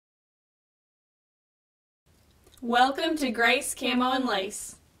Welcome to Grace, Camo, and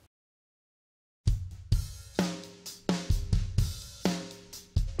Lace.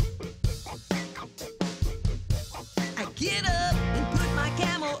 I get up and put my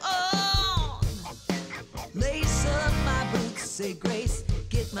camo on, lace up my boots, say grace,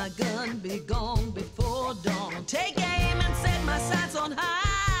 get my gun, be gone before dawn. Take aim and set my sights on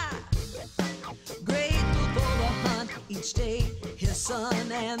high, grateful for the hunt each day. His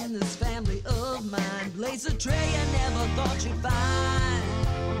son and this family of mine blaze a trail you never thought you'd find.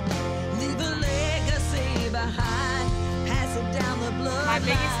 Leave a legacy behind, pass it down the blood. My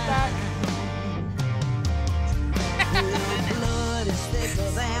biggest thought. The blood is thicker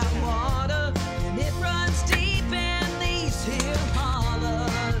than water, and it runs deep in these here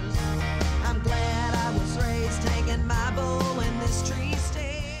hollers. I'm glad I was raised taking my bow in this tree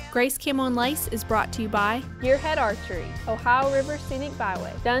stand. Grace, Camo, and Lace is brought to you by Gearhead Archery, Ohio River Scenic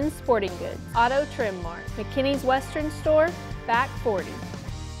Byway, Dunn's Sporting Goods, Auto Trim Mart, McKinney's Western Store, Back 40,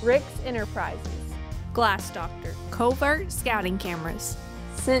 Rick's Enterprises, Glass Doctor, Covert Scouting Cameras,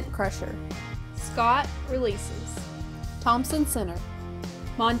 Scent Crusher, Scott Releases. Thompson Center,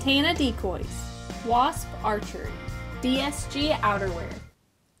 Montana Decoys. Wasp Archery. DSG Outerwear.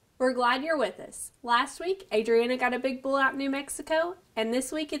 We're glad you're with us. Last week, Adriana got a big bull out in New Mexico, and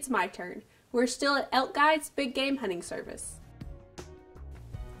this week it's my turn. We're still at ElkGuyd's big game hunting service.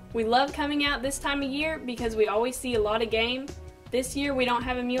 We love coming out this time of year because we always see a lot of game. This year we don't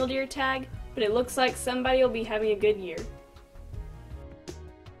have a mule deer tag, but it looks like somebody will be having a good year.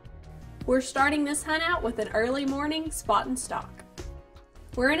 We're starting this hunt out with an early morning spot and stalk.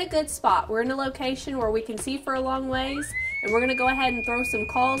 We're in a good spot. We're in a location where we can see for a long ways, and we're going to go ahead and throw some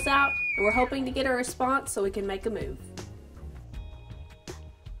calls out, and we're hoping to get a response so we can make a move.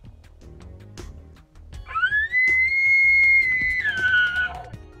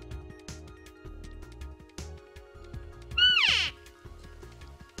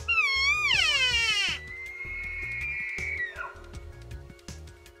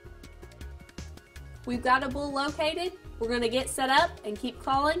 We've got a bull located. We're going to get set up and keep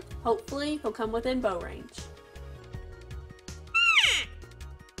calling. Hopefully he'll come within bow range.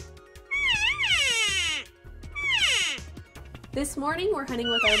 This morning we're hunting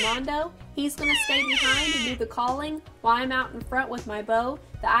with Armando. He's going to stay behind and do the calling while I'm out in front with my bow.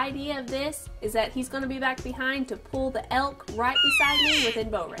 The idea of this is that he's going to be back behind to pull the elk right beside me within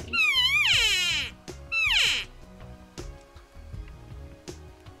bow range.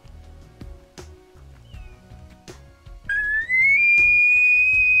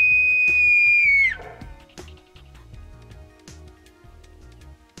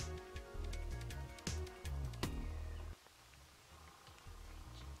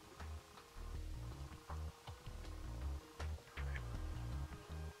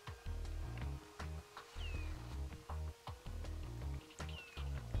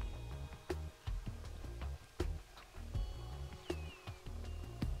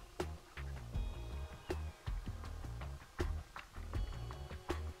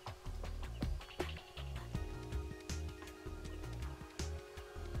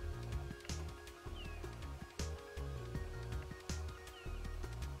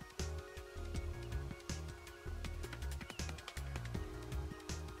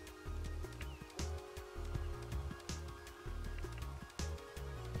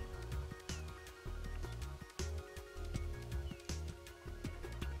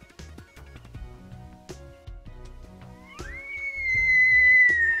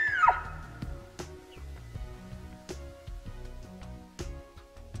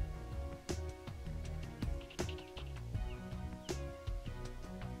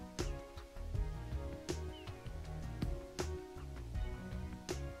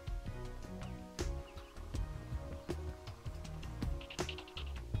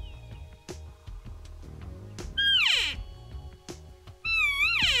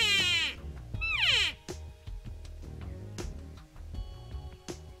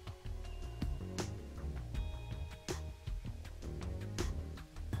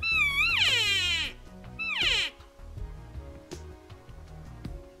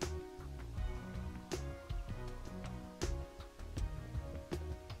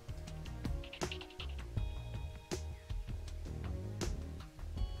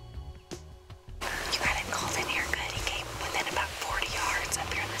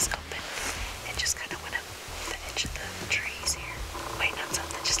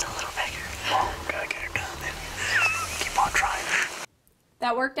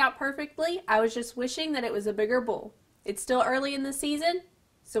 That worked out perfectly. I was just wishing that it was a bigger bull. It's still early in the season,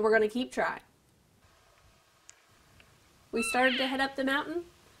 so we're going to keep trying. We started to head up the mountain,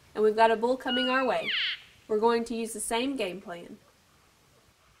 and we've got a bull coming our way. we're going to use the same game plan.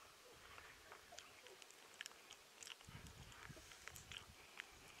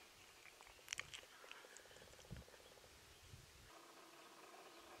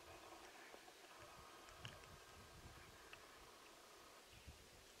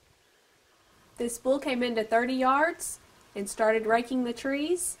 This bull came into 30 yards and started raking the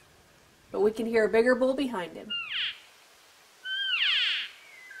trees, but we can hear a bigger bull behind him.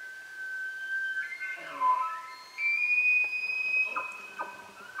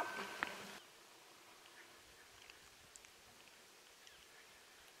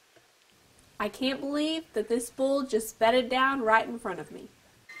 I can't believe that this bull just bedded down right in front of me.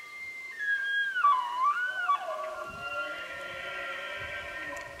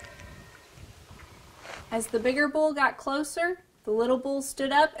 As the bigger bull got closer, the little bull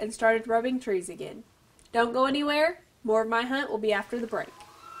stood up and started rubbing trees again. Don't go anywhere. More of my hunt will be after the break.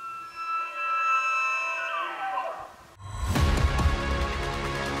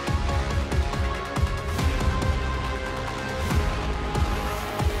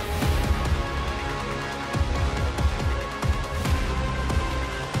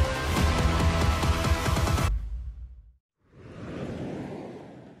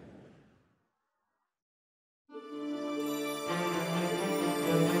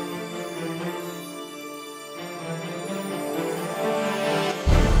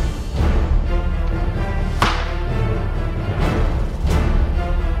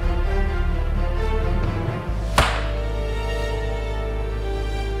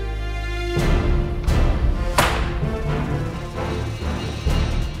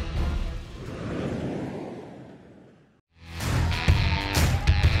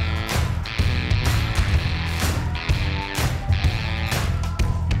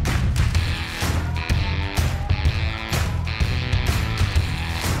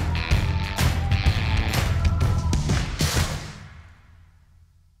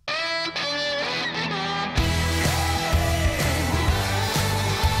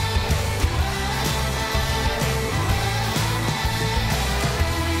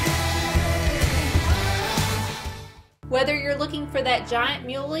 Whether you're looking for that giant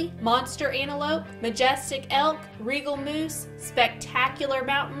muley, monster antelope, majestic elk, regal moose, spectacular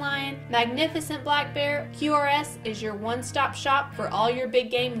mountain lion, magnificent black bear, QRS is your one-stop shop for all your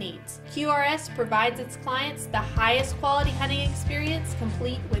big game needs. QRS provides its clients the highest quality hunting experience,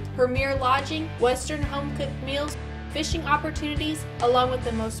 complete with premier lodging, Western home-cooked meals, fishing opportunities, along with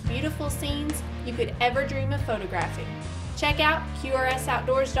the most beautiful scenes you could ever dream of photographing. Check out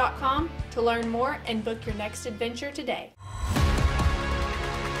QRSOutdoors.com to learn more and book your next adventure today.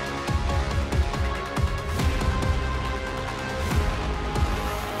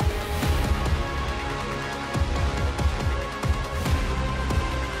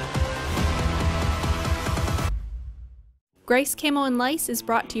 Grace Camo and Lace is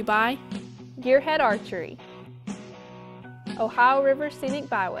brought to you by Gearhead Archery, Ohio River Scenic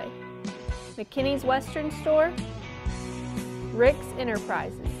Byway, McKinney's Western Store, Rick's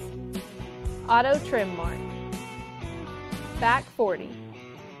Enterprises, Auto Trim Mart, Back 40,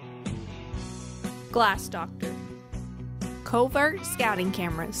 Glass Doctor, Covert Scouting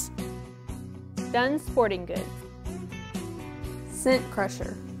Cameras, Dunn Sporting Goods, Scent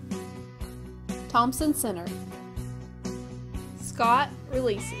Crusher, Thompson Center, Scott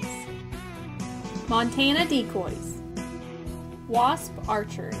Releases, Montana Decoys, Wasp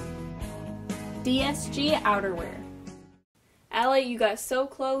Archery, DSG Outerwear. Allie, you got so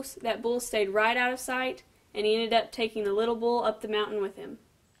close that bull stayed right out of sight, and he ended up taking the little bull up the mountain with him.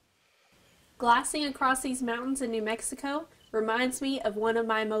 Glassing across these mountains in New Mexico reminds me of one of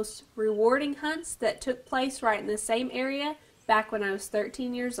my most rewarding hunts that took place right in the same area back when I was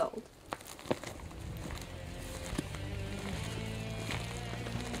 13 years old.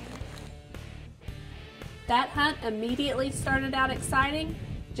 That hunt immediately started out exciting.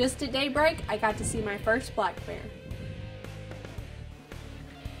 Just at daybreak, I got to see my first black bear.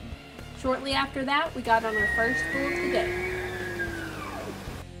 Shortly after that, we got on our first bull of the day.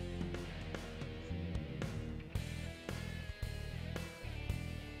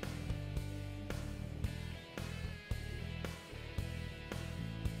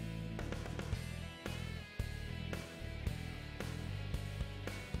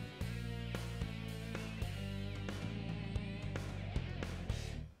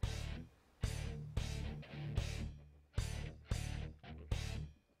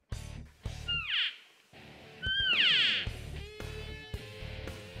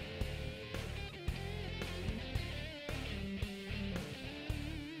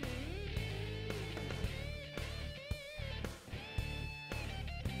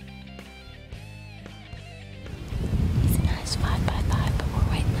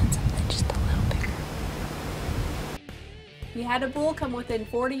 We had a bull come within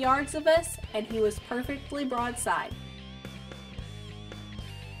 40 yards of us, and he was perfectly broadside.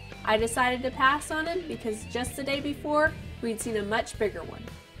 I decided to pass on him because just the day before, we'd seen a much bigger one.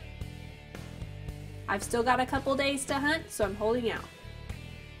 I've still got a couple days to hunt, so I'm holding out.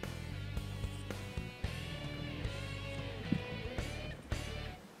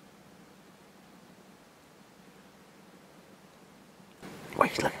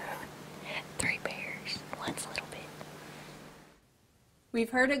 Wait, look. 3 bears. One's a little bit. We've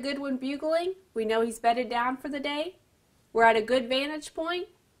heard a good one bugling. We know he's bedded down for the day. We're at a good vantage point,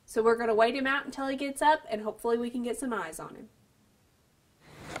 so we're going to wait him out until he gets up, and hopefully we can get some eyes on him.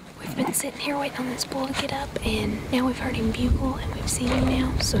 We've been sitting here waiting on this bull to get up, and now we've heard him bugle, and we've seen him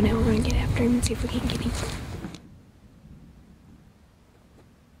now, so now we're going to get after him and see if we can get him.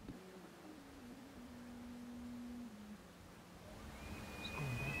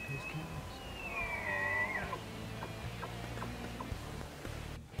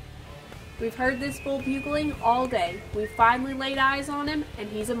 We've heard this bull bugling all day. We've finally laid eyes on him, and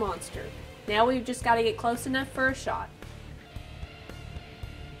he's a monster. Now we've just got to get close enough for a shot.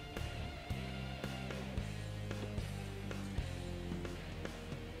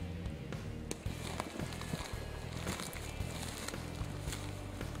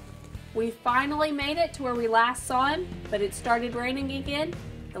 We finally made it to where we last saw him, but it started raining again.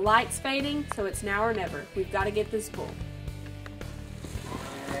 The light's fading, so it's now or never. We've got to get this bull.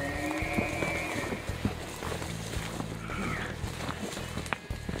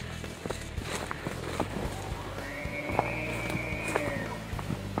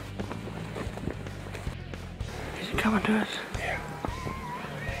 Is he coming to us? Yeah.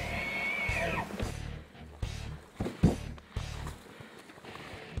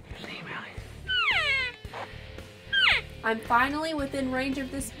 I'm finally within range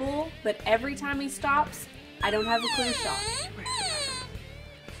of this bull, but every time he stops, I don't have a clear shot.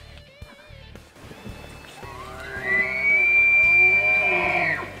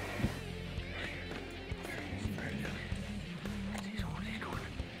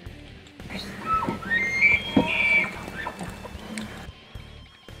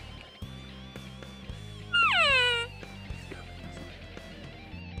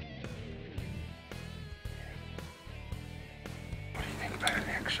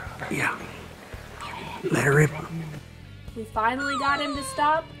 Yeah. Let her rip. We finally got him to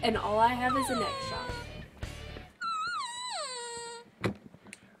stop, and all I have is a neck shot.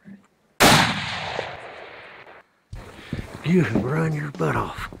 You have run your butt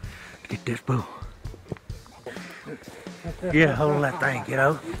off to get this bull. Yeah, hold that thing,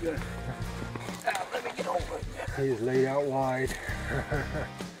 kiddo. Let me get over it. He's laid out wide.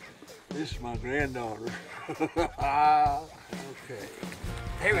 This is my granddaughter. Okay.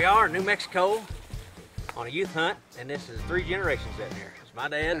 Here we are in New Mexico on a youth hunt, and this is 3 generations in here. It's my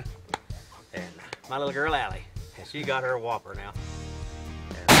dad and my little girl Allie, and she got her a whopper now.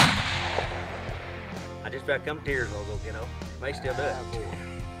 And I just about come to tears a little ago, may still do it.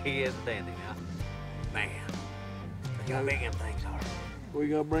 He is a dandy now. Man, look how big them things are. We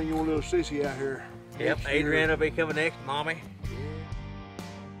gonna bring your little sissy out here. Yep, Adriana will be coming next, Mommy.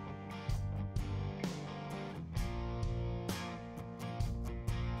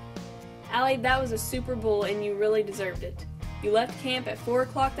 Allie, that was a super bull, and you really deserved it. You left camp at 4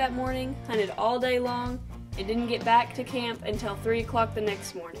 o'clock that morning, hunted all day long, and didn't get back to camp until 3 o'clock the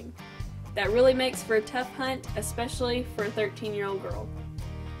next morning. That really makes for a tough hunt, especially for a 13-year-old girl.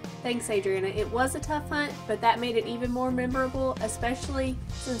 Thanks, Adriana. It was a tough hunt, but that made it even more memorable, especially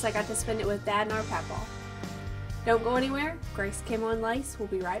since I got to spend it with Dad and our papaw. Don't go anywhere. Grace, Camo, and Lace will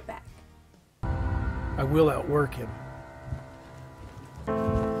be right back. I will outwork him.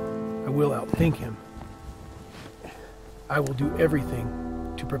 I will outthink him. I will do everything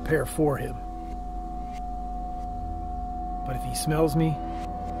to prepare for him. But if he smells me,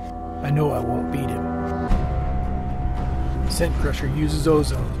 I know I won't beat him. Scent Crusher uses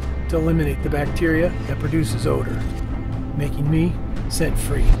ozone to eliminate the bacteria that produces odor, making me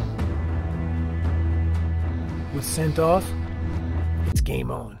scent-free. With scent off, it's game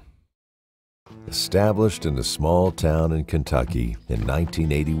on. Established in a small town in Kentucky in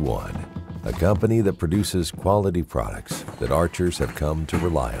 1981, a company that produces quality products that archers have come to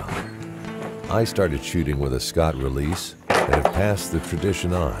rely on. I started shooting with a Scott release and have passed the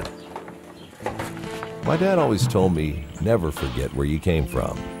tradition on. My dad always told me, never forget where you came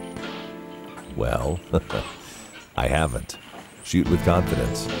from. Well, I haven't. Shoot with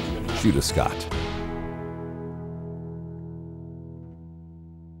confidence. Shoot a Scott.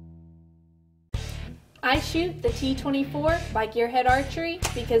 I shoot the T24 by Gearhead Archery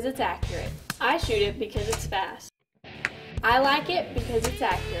because it's accurate. I shoot it because it's fast. I like it because it's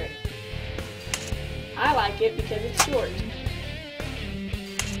accurate. I like it because it's short.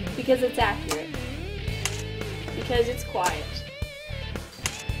 Because it's accurate. Because it's quiet.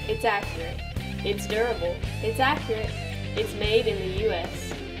 It's accurate. It's durable. It's accurate. It's made in the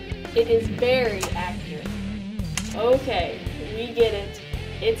U.S. It is very accurate. Okay, we get it.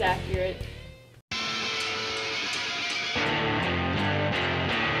 It's accurate.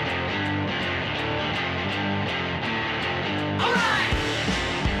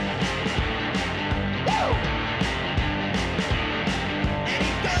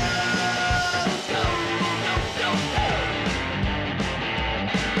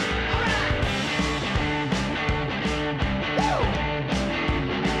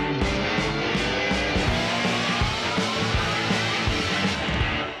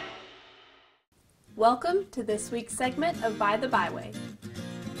 Welcome to this week's segment of By the Byway.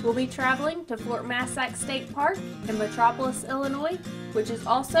 We'll be traveling to Fort Massac State Park in Metropolis, Illinois, which is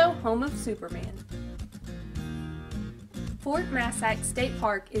also home of Superman. Fort Massac State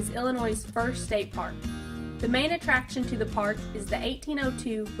Park is Illinois' first state park. The main attraction to the park is the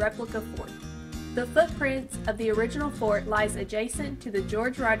 1802 replica fort. The footprints of the original fort lies adjacent to the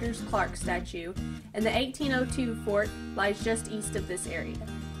George Rogers Clark statue, and the 1802 fort lies just east of this area.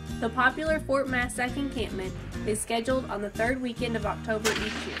 The popular Fort Massac encampment is scheduled on the third weekend of October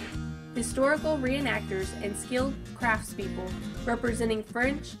each year. Historical reenactors and skilled craftspeople representing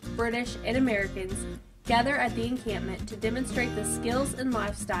French, British, and Americans gather at the encampment to demonstrate the skills and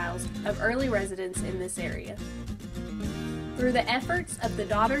lifestyles of early residents in this area. Through the efforts of the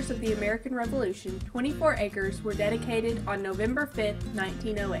Daughters of the American Revolution, 24 acres were dedicated on November 5,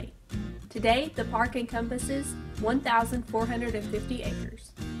 1908. Today, the park encompasses 1,450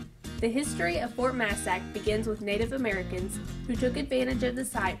 acres. The history of Fort Massac begins with Native Americans who took advantage of the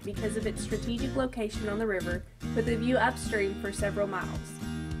site because of its strategic location on the river with a view upstream for several miles.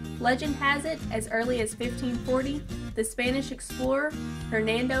 Legend has it, as early as 1540, the Spanish explorer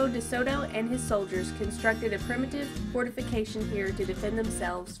Hernando de Soto and his soldiers constructed a primitive fortification here to defend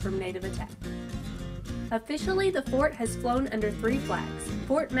themselves from native attack. Officially, the fort has flown under 3 flags.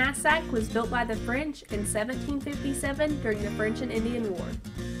 Fort Massac was built by the French in 1757 during the French and Indian War.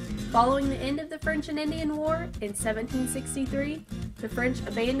 Following the end of the French and Indian War in 1763, the French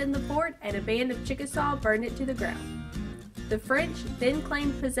abandoned the fort and a band of Chickasaw burned it to the ground. The French then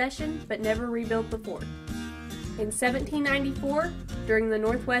claimed possession but never rebuilt the fort. In 1794, during the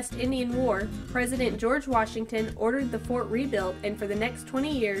Northwest Indian War, President George Washington ordered the fort rebuilt, and for the next 20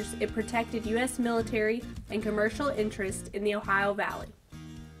 years it protected U.S. military and commercial interests in the Ohio Valley.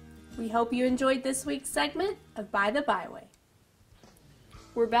 We hope you enjoyed this week's segment of By the Byway.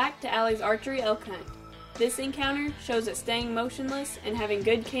 We're back to Alli's archery elk hunt. This encounter shows that staying motionless and having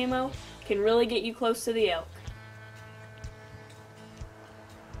good camo can really get you close to the elk.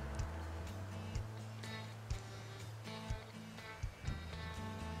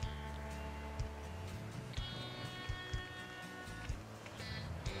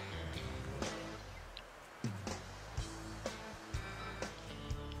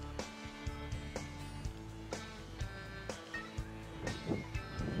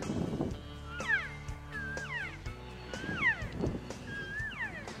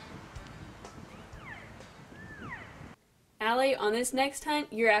 Alli, on this next hunt,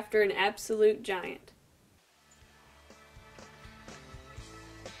 you're after an absolute giant.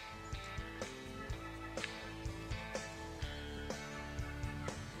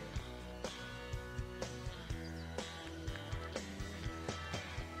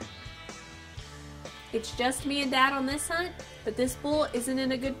 It's just me and Dad on this hunt, but this bull isn't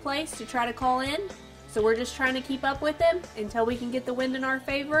in a good place to try to call in, so we're just trying to keep up with him until we can get the wind in our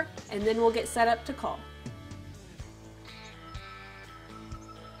favor, and then we'll get set up to call.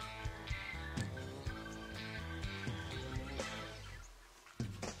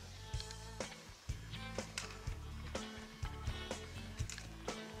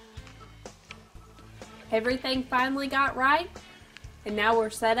 Everything finally got right, and now we're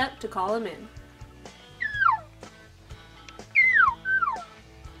set up to call him in.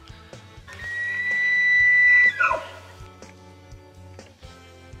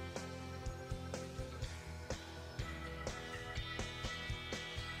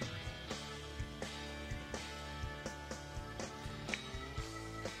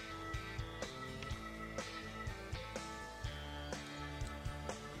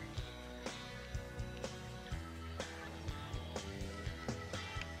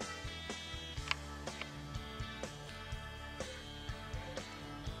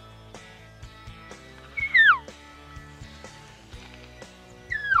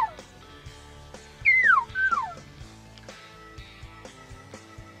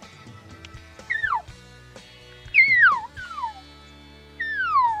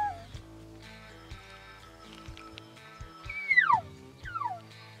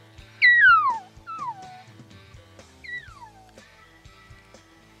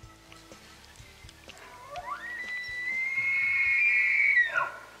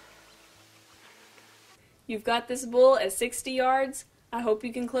 You've got this bull at 60 yards. I hope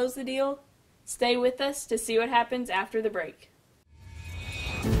you can close the deal. Stay with us to see what happens after the break.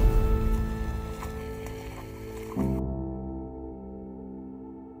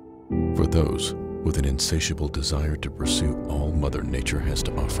 For those with an insatiable desire to pursue all Mother Nature has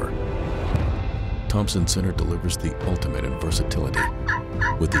to offer, Thompson Center delivers the ultimate in versatility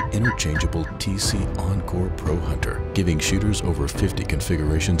with the interchangeable TC Encore Pro Hunter, giving shooters over 50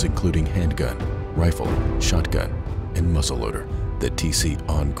 configurations including handgun, rifle, shotgun, and muzzleloader. The TC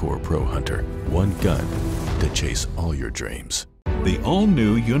Encore Pro Hunter, one gun to chase all your dreams. The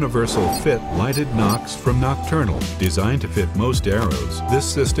all-new Universal Fit lighted nocks from Nocturnal, designed to fit most arrows.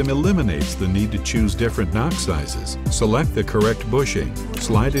 This system eliminates the need to choose different nock sizes. Select the correct bushing,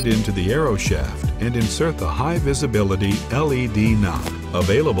 slide it into the arrow shaft, and insert the high-visibility LED nock.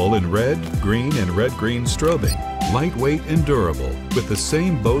 Available in red, green, and red-green strobing. Lightweight and durable, with the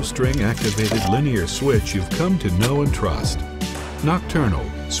same bowstring-activated linear switch you've come to know and trust. Nocturnal,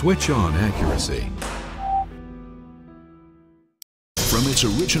 switch-on accuracy. From its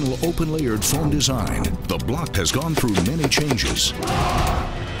original open-layered foam design, the block has gone through many changes.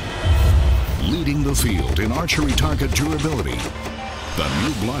 Leading the field in archery target durability, the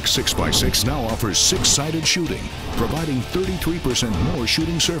new Block 6x6 now offers 6-sided shooting, providing 33% more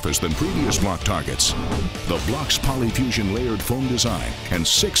shooting surface than previous block targets. The block's polyfusion layered foam design and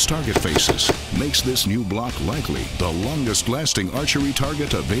 6 target faces makes this new block likely the longest-lasting archery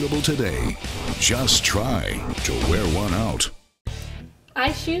target available today. Just try to wear one out.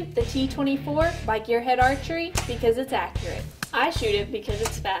 I shoot the T24 by Gearhead Archery because it's accurate. I shoot it because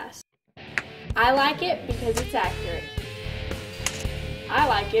it's fast. I like it because it's accurate. I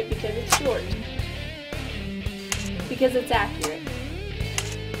like it because it's short. Because it's accurate.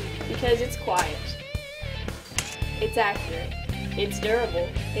 Because it's quiet. It's accurate. It's durable.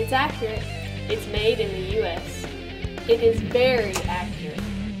 It's accurate. It's made in the US. It is very accurate.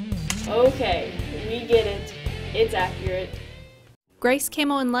 Okay, we get it. It's accurate. Grace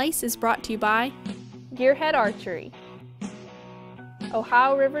Camo and Lace is brought to you by Gearhead Archery,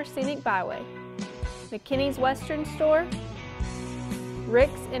 Ohio River Scenic Byway, McKinney's Western Store,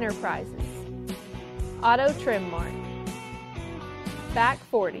 Rick's Enterprises, Auto Trim Mart, Back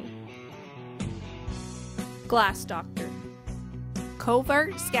 40, Glass Doctor,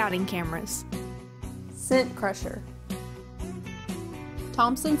 Covert Scouting Cameras, Scent Crusher,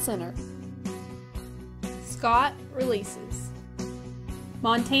 Thompson Center, Scott Releases,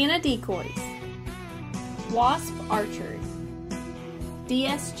 Montana Decoys, Wasp Archery,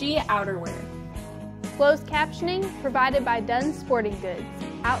 DSG Outerwear. Closed captioning provided by Dunn Sporting Goods,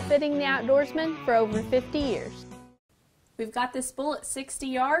 outfitting the outdoorsman for over 50 years. We've got this bull at 60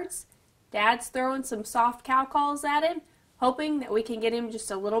 yards. Dad's throwing some soft cow calls at him, hoping that we can get him just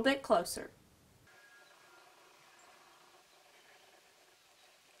a little bit closer.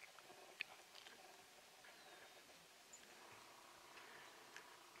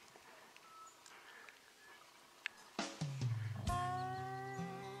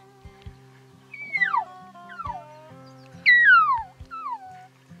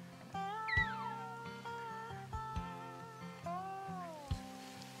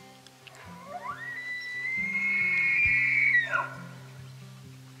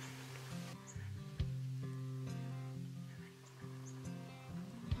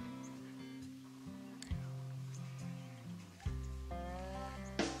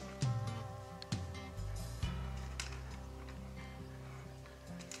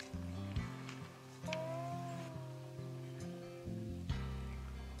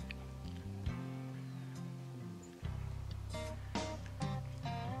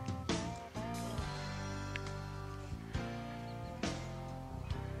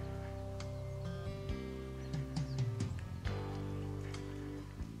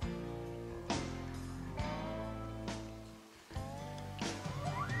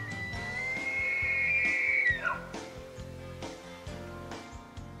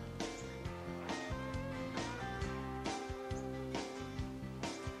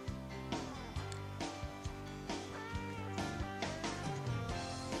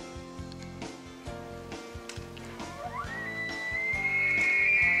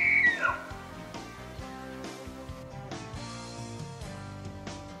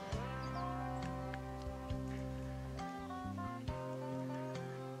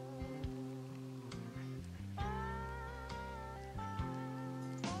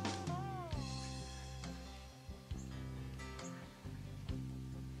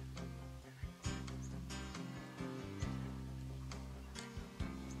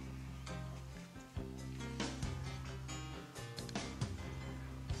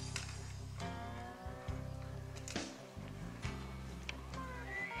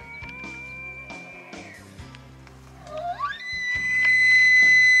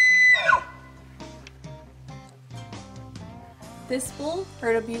 This bull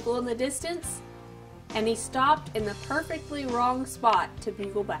heard a bugle in the distance, and he stopped in the perfectly wrong spot to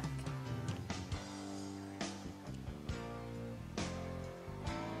bugle back.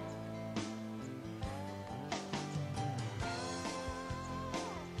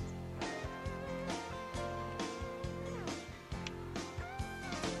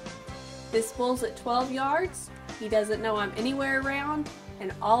 This bull's at 12 yards, he doesn't know I'm anywhere around,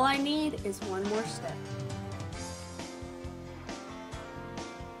 and all I need is one more step.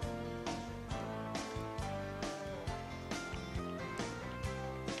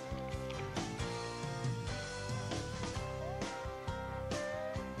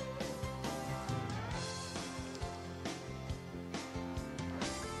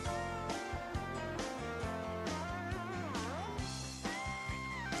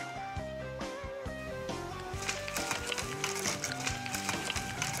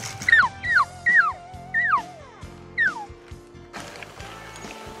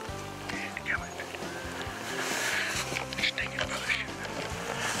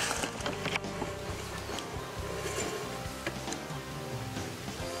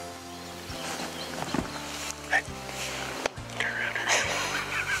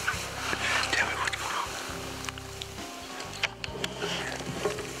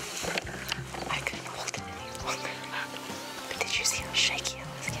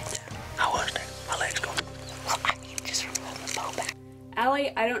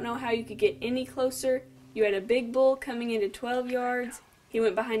 Alli, I don't know how you could get any closer. You had a big bull coming into 12 yards. He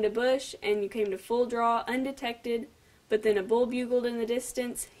went behind a bush and you came to full draw undetected, but then a bull bugled in the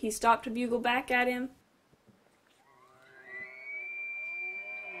distance. He stopped to bugle back at him.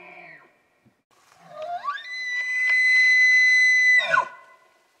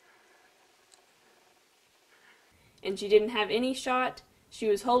 And she didn't have any shot. She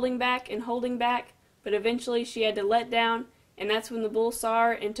was holding back, but eventually she had to let down, and that's when the bull saw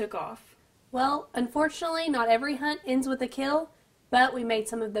her and took off. Well, unfortunately, not every hunt ends with a kill, but we made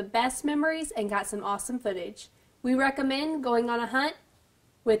some of the best memories and got some awesome footage. We recommend going on a hunt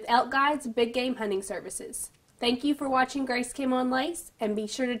with ElkGuyd's Big Game Hunting Services. Thank you for watching Grace Camo and Lace, and be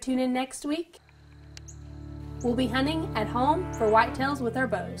sure to tune in next week. We'll be hunting at home for whitetails with our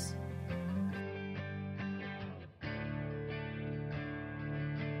bows.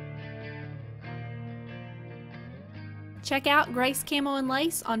 Check out Grace Camo and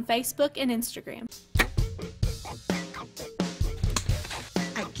Lace on Facebook and Instagram.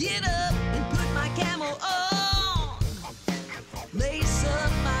 I get up and put my camo on, lace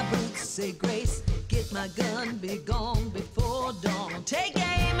up my boots, say grace, get my gun, be gone before dawn, take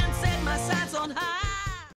aim and set my sights on high.